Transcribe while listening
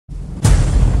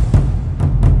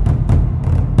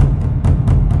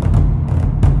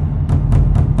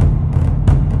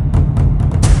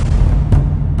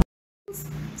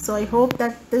So I hope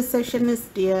that this session is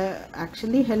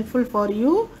actually helpful for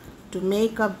you to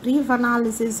make a brief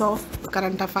analysis of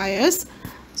current affairs.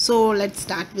 So let's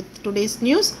start with today's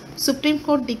news. Supreme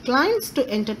Court declines to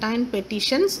entertain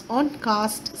petitions on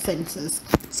caste census.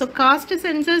 So caste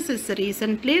census is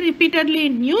recently repeatedly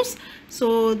in news.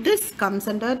 So this comes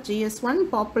under GS1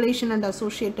 population and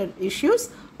associated issues.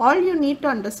 All you need to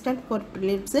understand for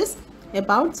prelims is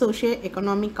about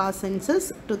socio-economic caste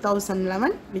census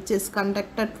 2011, which is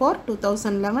conducted for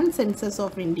 2011 census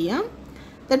of India,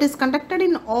 that is conducted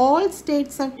in all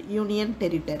states and union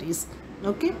territories.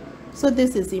 Okay, so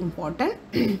this is important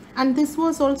and this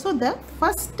was also the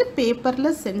first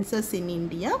paperless census in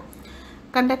India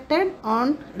conducted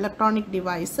on electronic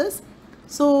devices.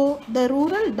 So the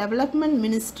Rural Development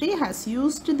Ministry has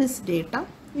used this data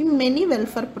in many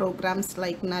welfare programs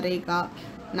like Narega,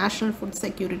 National Food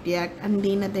Security Act and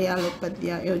Deen Dayal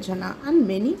Upadhyaya Yojana and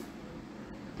many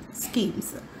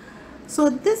schemes. So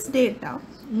this data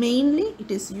mainly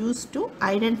it is used to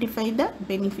identify the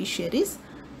beneficiaries,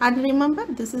 and remember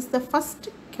this is the first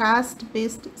caste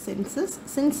based census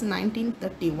since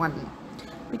 1931,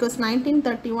 because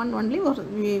 1931 only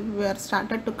we were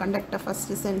started to conduct the first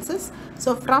census.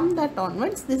 So from that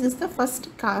onwards this is the first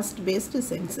caste based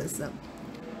census.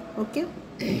 Okay.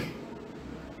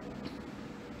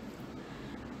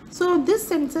 So this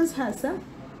census has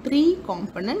three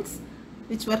components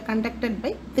which were conducted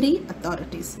by three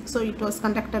authorities. So it was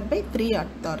conducted by three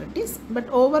authorities, but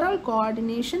overall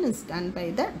coordination is done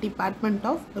by the Department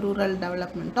of Rural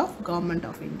Development of Government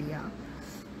of India.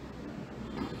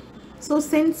 So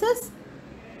census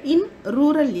in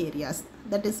rural areas,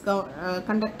 that is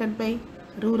conducted by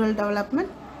Rural Development.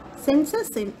 Census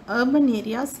in urban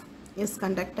areas is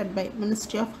conducted by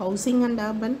Ministry of Housing and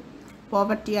Urban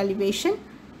Poverty Alleviation.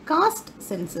 Caste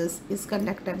census is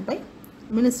conducted by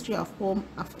Ministry of Home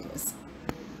Affairs.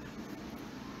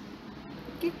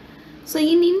 Okay. So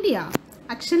in India,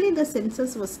 actually the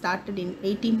census was started in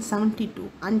 1872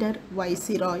 under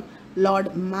Viceroy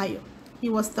Lord Mayo. He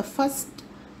was the first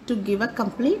to give a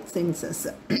complete census.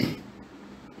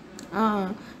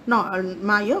 But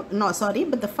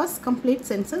the first complete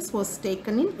census was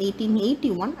taken in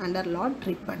 1881 under Lord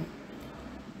Ripon.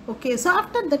 Okay, so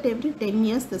after that every 10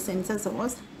 years the census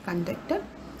was conducted.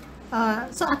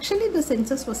 So actually the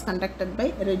census was conducted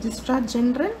by Registrar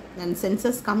General and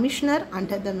Census Commissioner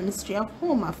under the Ministry of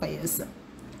Home Affairs.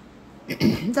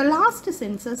 The last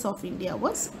census of India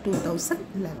was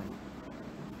 2011.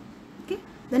 Okay.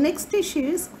 The next issue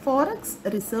is Forex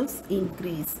reserves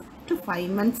increase to 5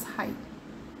 months high.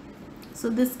 So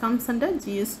this comes under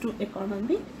GS2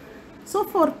 economy. So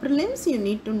for prelims you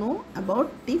need to know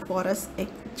about the Forex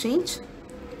exchange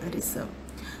reserve.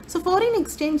 So foreign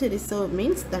exchange reserve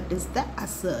means that is the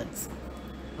assets.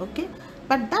 Okay,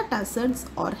 but that assets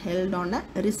are held on a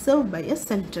reserve by a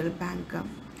central bank.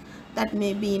 That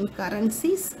may be in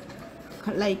currencies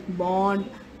like bond,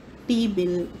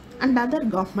 T-bill and other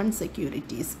government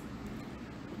securities.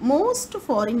 Most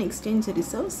foreign exchange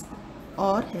reserves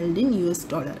are held in US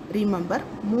dollar. Remember,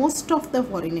 most of the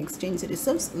foreign exchange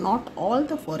reserves, not all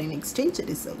the foreign exchange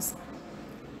reserves.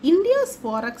 India's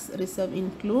Forex reserve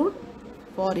include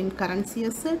foreign currency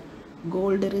asset,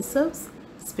 gold reserves,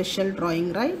 special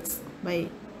drawing rights by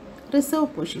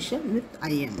reserve position with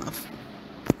IMF.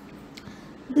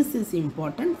 This is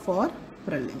important for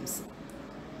prelims.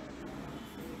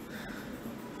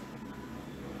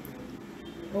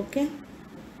 Okay.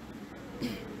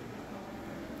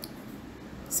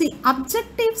 See,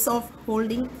 objectives of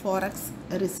holding Forex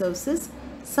reserves is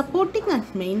supporting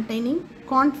and maintaining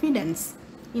confidence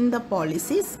in the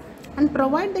policies and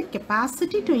provide the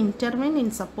capacity to intervene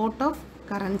in support of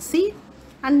currency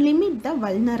and limit the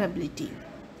vulnerability.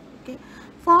 Okay.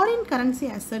 Foreign currency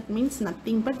asset means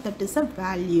nothing but that is a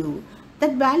value.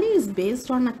 That value is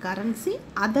based on a currency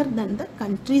other than the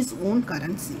country's own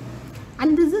currency.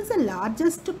 And this is the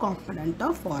largest component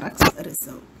of Forex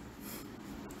reserve.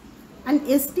 And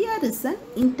SDR is an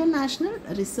international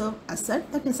reserve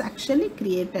asset that is actually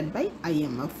created by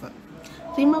IMF.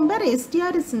 Remember,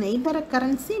 SDR is neither a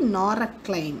currency nor a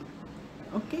claim.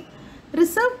 Okay.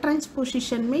 Reserve tranche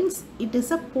position means it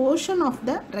is a portion of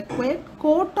the required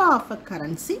quota of a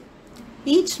currency.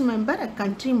 Each member, a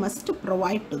country must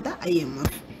provide to the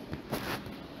IMF.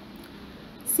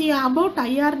 See about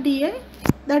IRDA,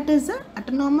 that is an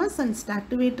autonomous and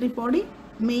statutory body.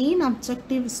 Main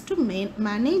objective is to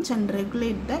manage and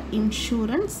regulate the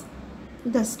insurance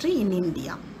industry in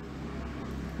India.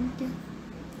 Okay.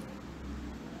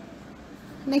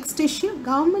 Next issue,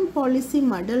 government policy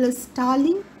muddle is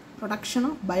stalling production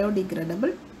of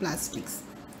biodegradable plastics.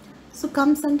 So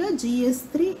comes under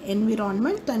GS3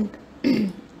 environment.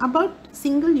 And about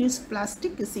single use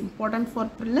plastic is important for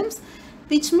prelims,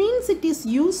 which means it is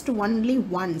used only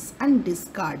once and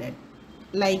discarded,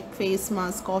 like face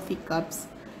mask, coffee cups,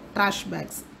 trash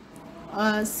bags.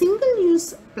 Single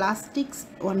use plastics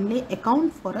only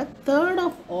account for a third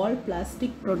of all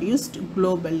plastic produced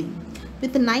globally,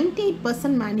 with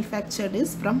 98% manufactured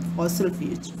is from fossil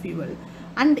fuel,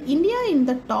 and India in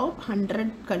the top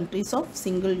 100 countries of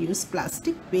single use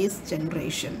plastic waste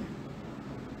generation.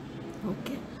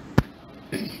 Okay.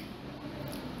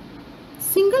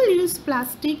 Single use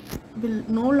plastic will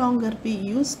no longer be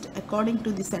used according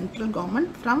to the central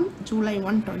government from July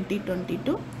 1,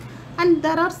 2022. And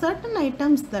there are certain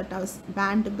items that are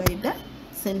banned by the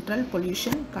Central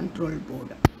Pollution Control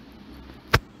Board.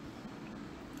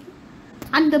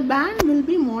 And the ban will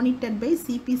be monitored by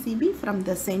CPCB from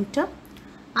the center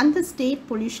and the State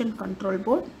Pollution Control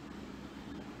Board.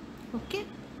 Okay.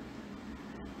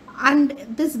 And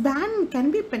this ban can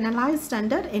be penalized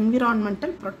under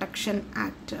Environmental Protection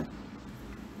Act.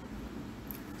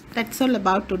 That's all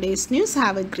about today's news.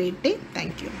 Have a great day.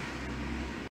 Thank you.